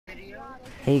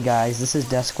Hey guys, this is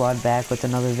Death Squad back with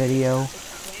another video.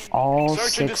 All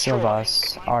six of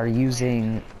us are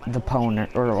using the Poner,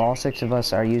 or all six of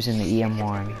us are using the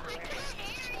EM-1.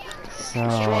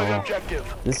 So,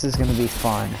 this is gonna be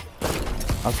fun.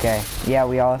 Okay, yeah,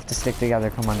 we all have to stick together.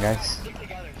 Come on, guys.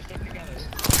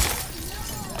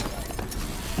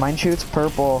 Mine shoots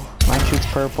purple. Mine shoots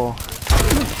purple.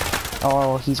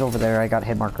 Oh, he's over there. I got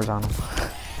hit markers on him.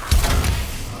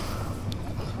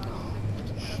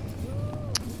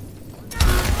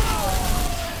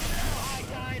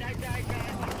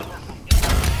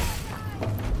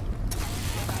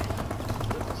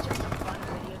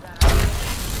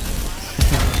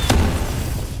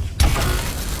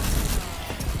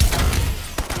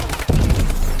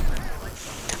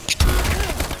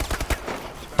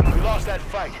 That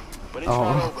fight, but it's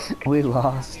not over. We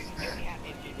lost.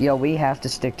 Yo, we have to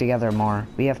stick together more.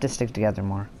 We have to stick together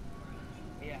more.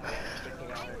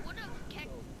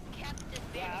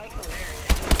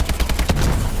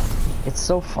 It's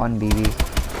so fun, BB.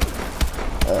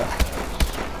 Ugh.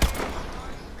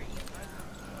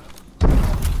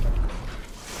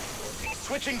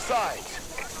 Switching sides.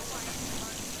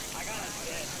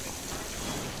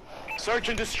 Search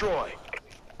and destroy.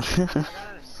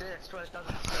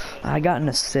 I got an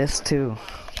assist too.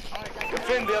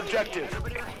 Defend the objective.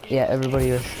 Yeah, everybody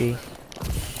OSP.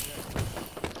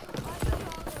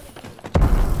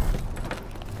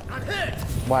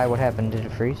 Why? What happened? Did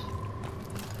it freeze?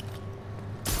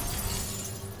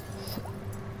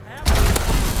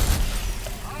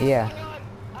 Yeah.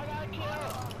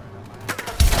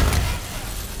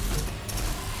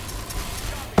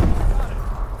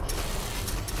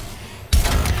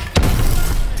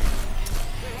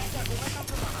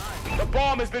 The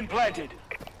bomb has been planted.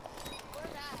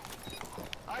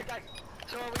 Alright guys,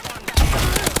 so are we going?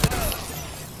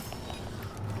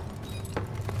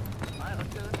 Alright,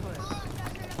 let's go this way.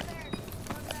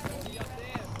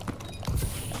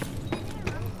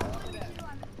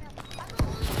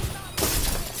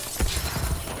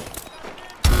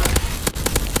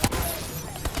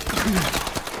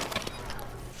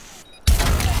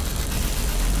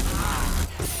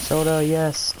 Soda,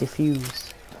 yes, defuse.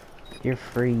 You're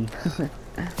free.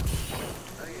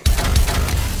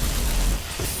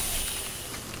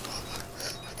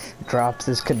 Drops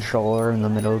his controller in the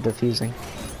middle of defusing.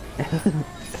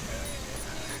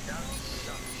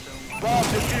 Bomb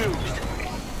defused.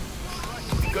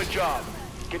 Good job.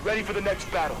 Get ready for the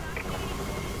next battle.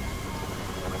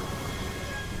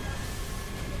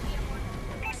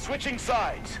 Switching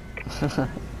sides.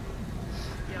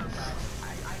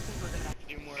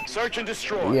 Search and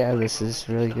destroy. Yeah, this is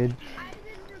really good.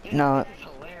 No,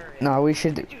 we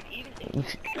should.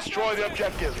 Destroy the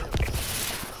objective.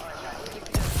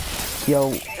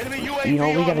 Yo, you know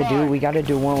what we gotta do? We gotta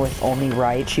do one with only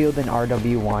riot shield and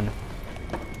RW1.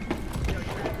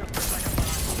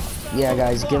 Yeah,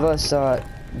 guys, give us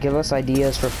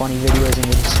ideas for funny videos in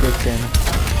the description.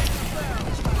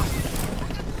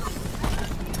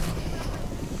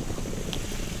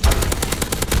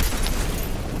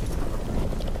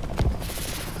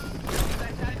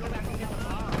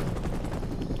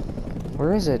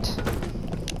 Where is it?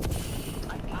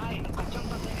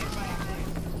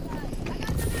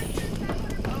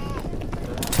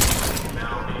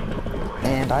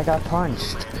 And I got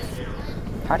punched.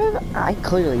 How did I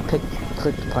clearly click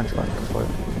the punch button before?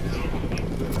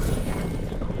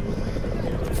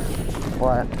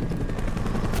 What?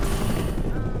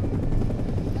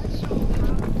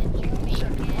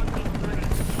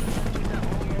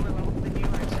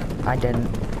 I didn't.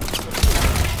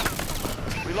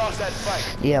 We lost that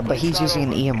fight. Yeah, but he's using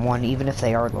an EM-1. Even if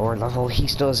they are lower level, he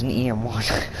still has an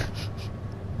EM-1.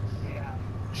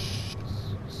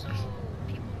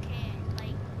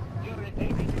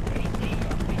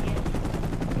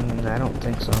 I don't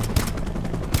think so.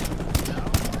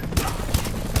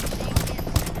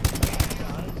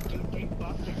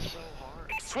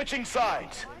 Switching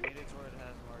sides.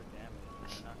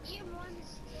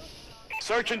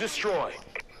 Search and destroy.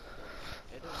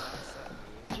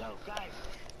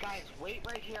 Guys, wait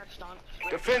right here.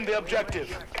 Defend the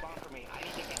objective.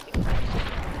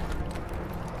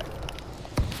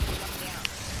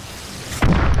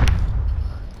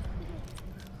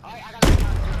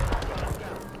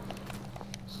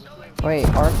 Wait,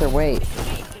 Arthur, wait.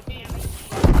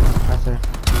 Arthur.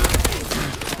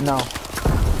 No.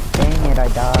 Dang it, I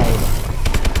died.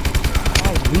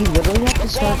 Guys, we literally have to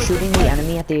start shooting the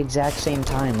enemy at the exact same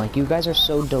time. Like, you guys are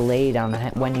so delayed on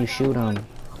when you shoot them.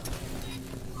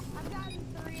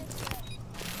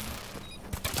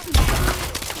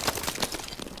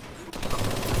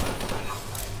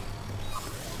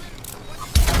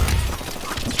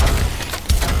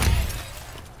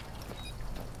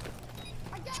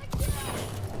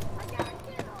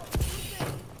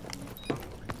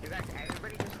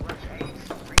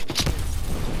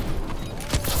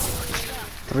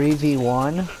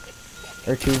 3v1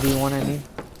 or 2v1, I mean.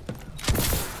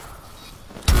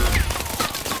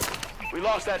 We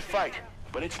lost that fight,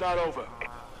 but it's not over.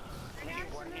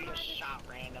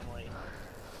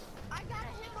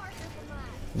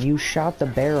 You shot the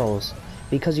barrels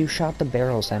because you shot the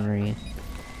barrels, Henry.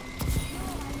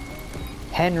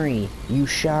 Henry, you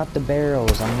shot the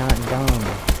barrels. I'm not dumb.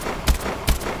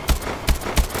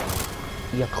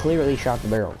 You clearly shot the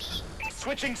barrels.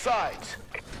 Switching sides.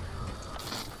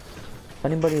 If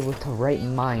anybody with the right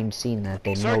mind seen that,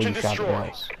 they know you shot the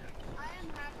barrels.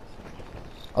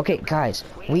 Okay, guys,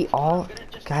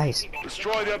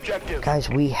 Destroy the objective. guys,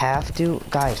 we have to,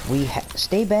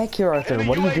 stay back here, Arthur. Enemy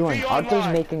What are you UAV doing? Arthur's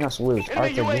online. making us lose. Enemy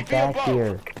Arthur, get UAV back above.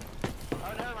 here.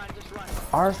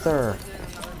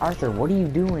 Arthur, what are you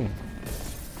doing?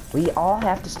 We all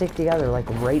have to stick together, like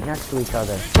right next to each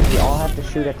other. We all have to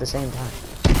shoot at the same time.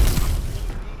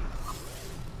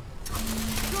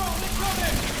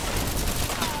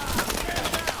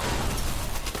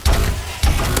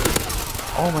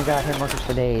 Oh my god, hit markers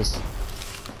for days.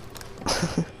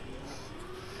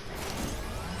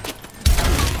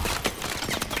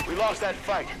 We lost that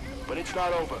fight, but it's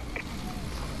not over.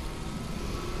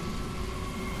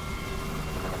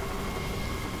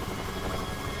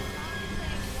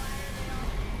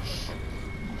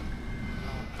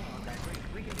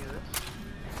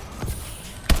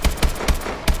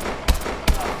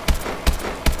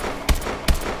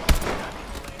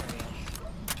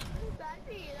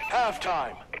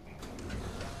 Halftime.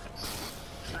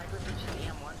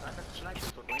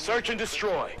 Search and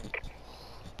destroy.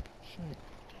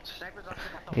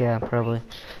 Yeah, probably.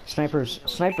 Sniper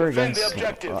Defend against the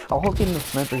objective. a whole team of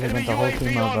snipers Enemy against a whole team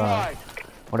UAV of online.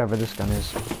 whatever this gun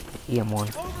is.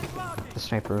 EM-1. The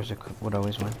snipers would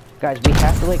always win. Guys, we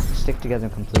have to like stick together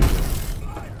completely.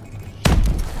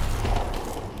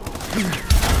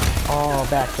 Oh,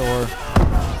 backdoor.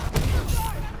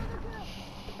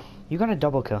 You got a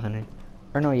double kill, Henry.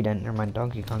 Or no, you didn't. Never mind.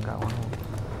 Donkey Kong got one.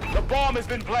 The bomb has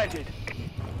been planted.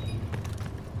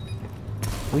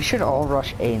 We should all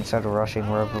rush A instead of rushing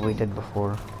wherever we did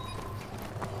before.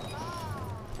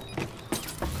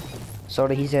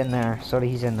 Soda, he's in there. Soda,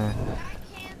 he's in there.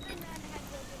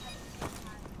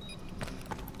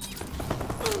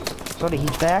 Soda,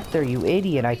 he's back there, you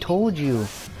idiot. I told you.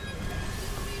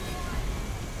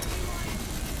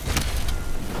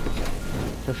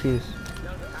 Defuse.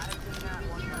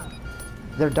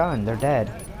 They're done. They're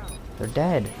dead. They're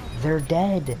dead. They're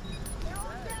dead.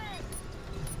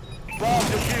 Bomb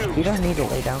defused. You don't need to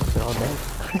lay down because they're all dead.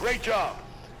 Great job.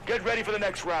 Get ready for the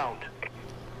next round.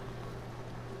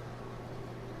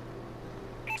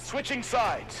 Switching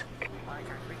sides.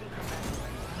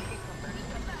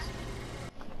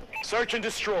 Search and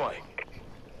destroy.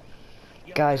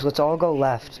 Guys, let's all go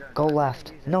left. Go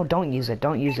left. No, don't use it.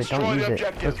 Don't use it. Don't Destroy use the it.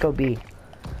 objective. Let's go B.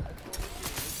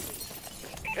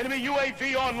 Enemy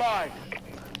UAV online.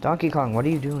 Donkey Kong, what are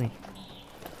you doing?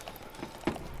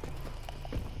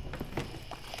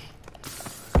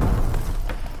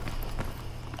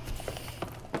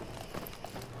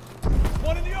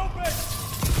 One in the open.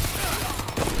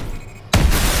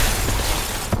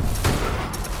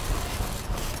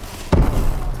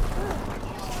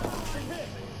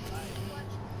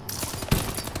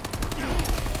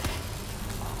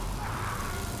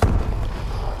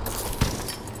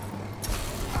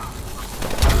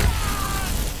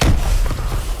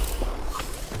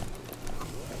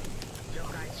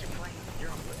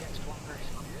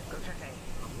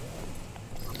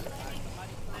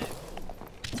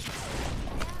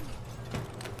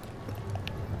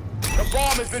 The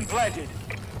bomb has been planted.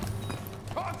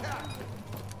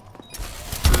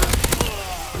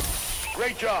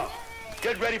 Great job.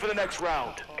 Get ready for the next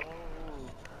round.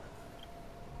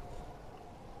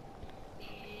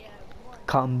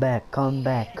 Come back, come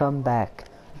back, come back.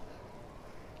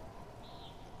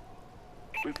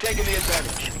 We've taken the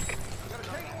advantage.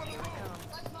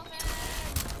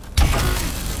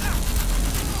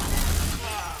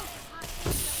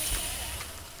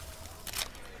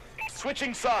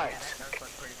 Switching sides.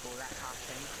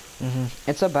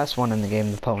 It's the best one in the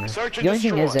game, the Poner. Search and The only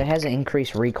thing is, destroy. it has an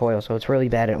increased recoil, so it's really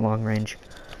bad at long range.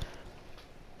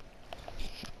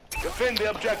 Defend the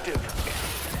objective.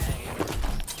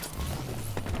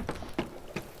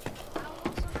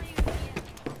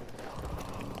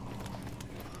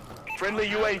 Friendly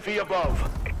UAV above.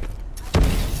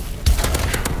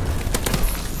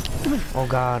 Oh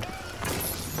god.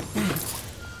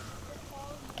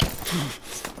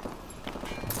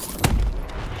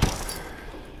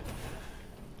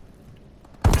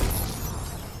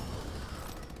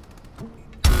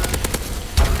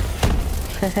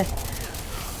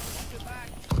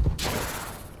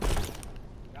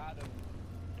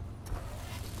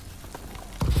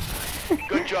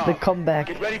 Good job. The comeback.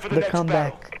 Get ready for the The next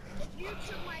comeback. You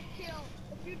took my kill.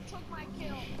 If you took my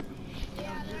kill.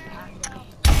 Yeah, there you go.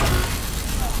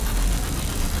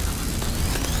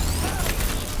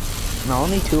 No,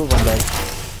 only 2 of them dead.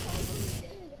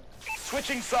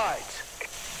 Switching sides.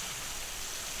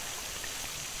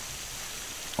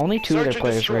 Only 2 of their Search and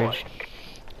players destroy. raged.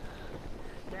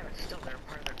 Yeah, but still, they're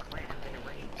part of their clan. They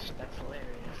rage. That's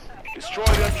hilarious. Destroy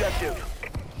the objective.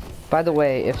 By the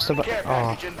way, if somebody... Care Oh,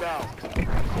 package inbound.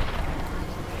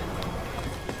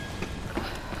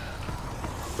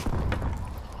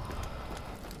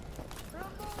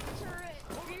 Rumble turret.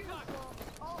 Beautiful.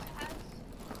 Oh, it has...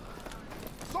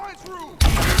 Science room.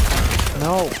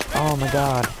 no. Oh my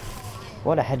god.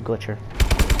 What a head glitcher.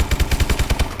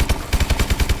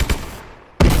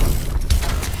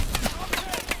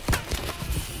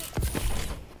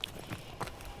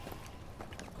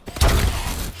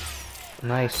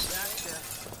 Nice.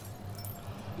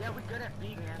 Yeah, we good at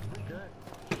B, man. We good.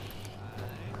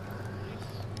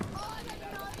 Oh, I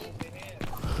got naughty.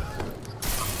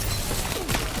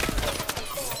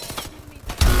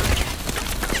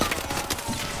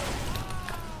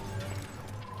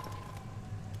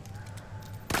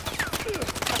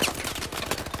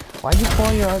 Why'd you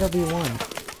pull your RW1?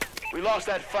 We lost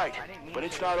that fight, but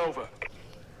it's not over.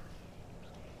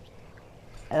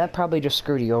 That probably just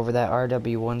screwed you over, that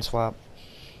RW1 swap.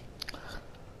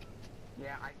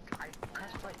 Yeah, I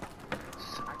pressed like, I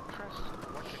pressed,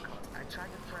 what's it called? I tried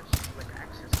to press like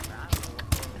access, but I don't know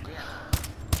what, or, yeah,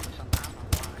 for some, I don't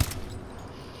know why.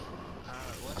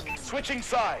 What's it? Switching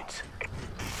sides.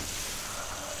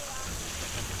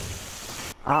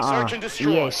 Uh-uh. Search and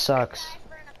destroy. EA sucks.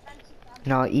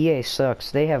 No, EA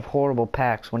sucks. They have horrible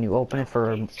packs when you open it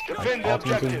for Defend the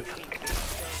Ultimate Team.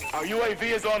 objective. Our UAV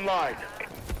is online.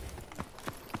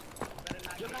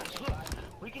 Yo, guys, look,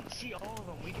 we can see all of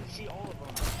them, we can see all of them.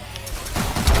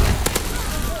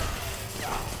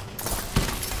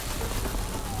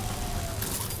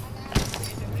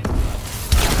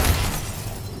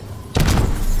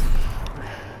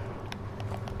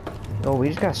 Oh, we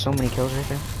just got so many kills right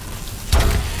there.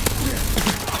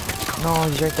 No,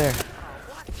 he's right there.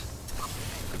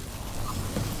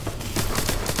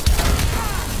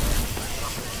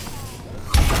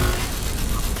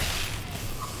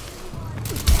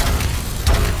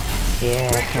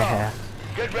 Yeah.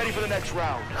 Get ready for the next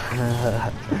round.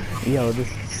 Yo, this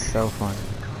is so fun.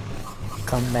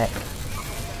 Come back.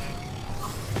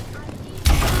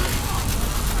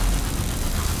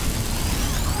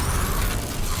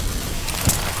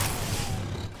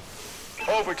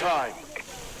 Overtime.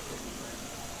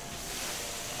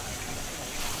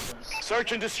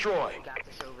 Search and destroy. We got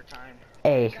this overtime.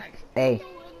 A. A?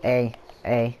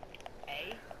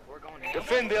 We're going A?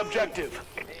 Defend the objective.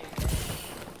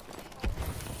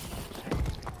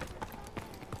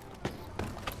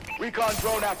 Recon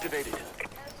drone activated.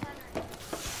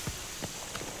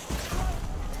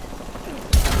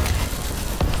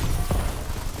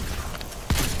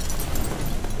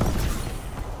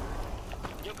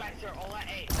 You guys are all at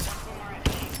A. Some of them are at A.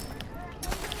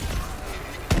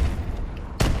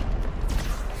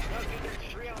 No, dude,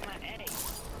 there's 3 of them at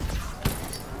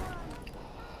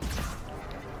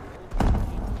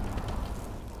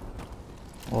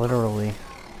A. Literally.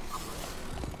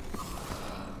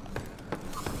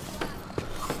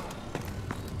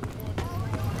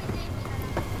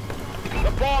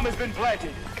 The bomb has been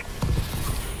planted.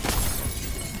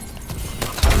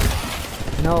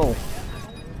 No.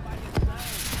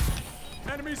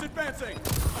 Enemies advancing.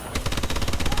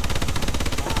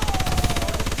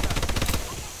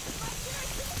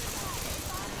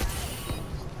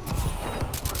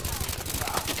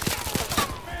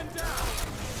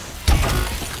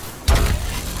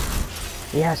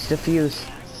 Yes, defuse.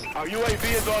 Our UAV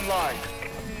is online.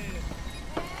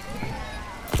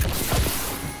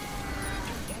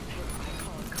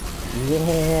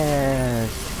 Yes.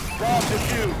 Bomb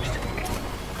defused.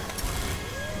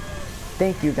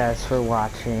 Thank you guys for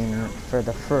watching for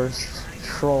the first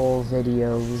troll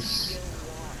videos.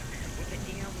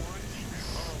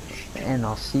 And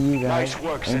I'll see you guys Nice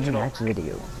work, in the Sentinel. next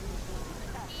video.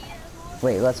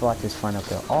 Wait, let's watch this final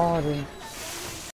kill. Oh, dude.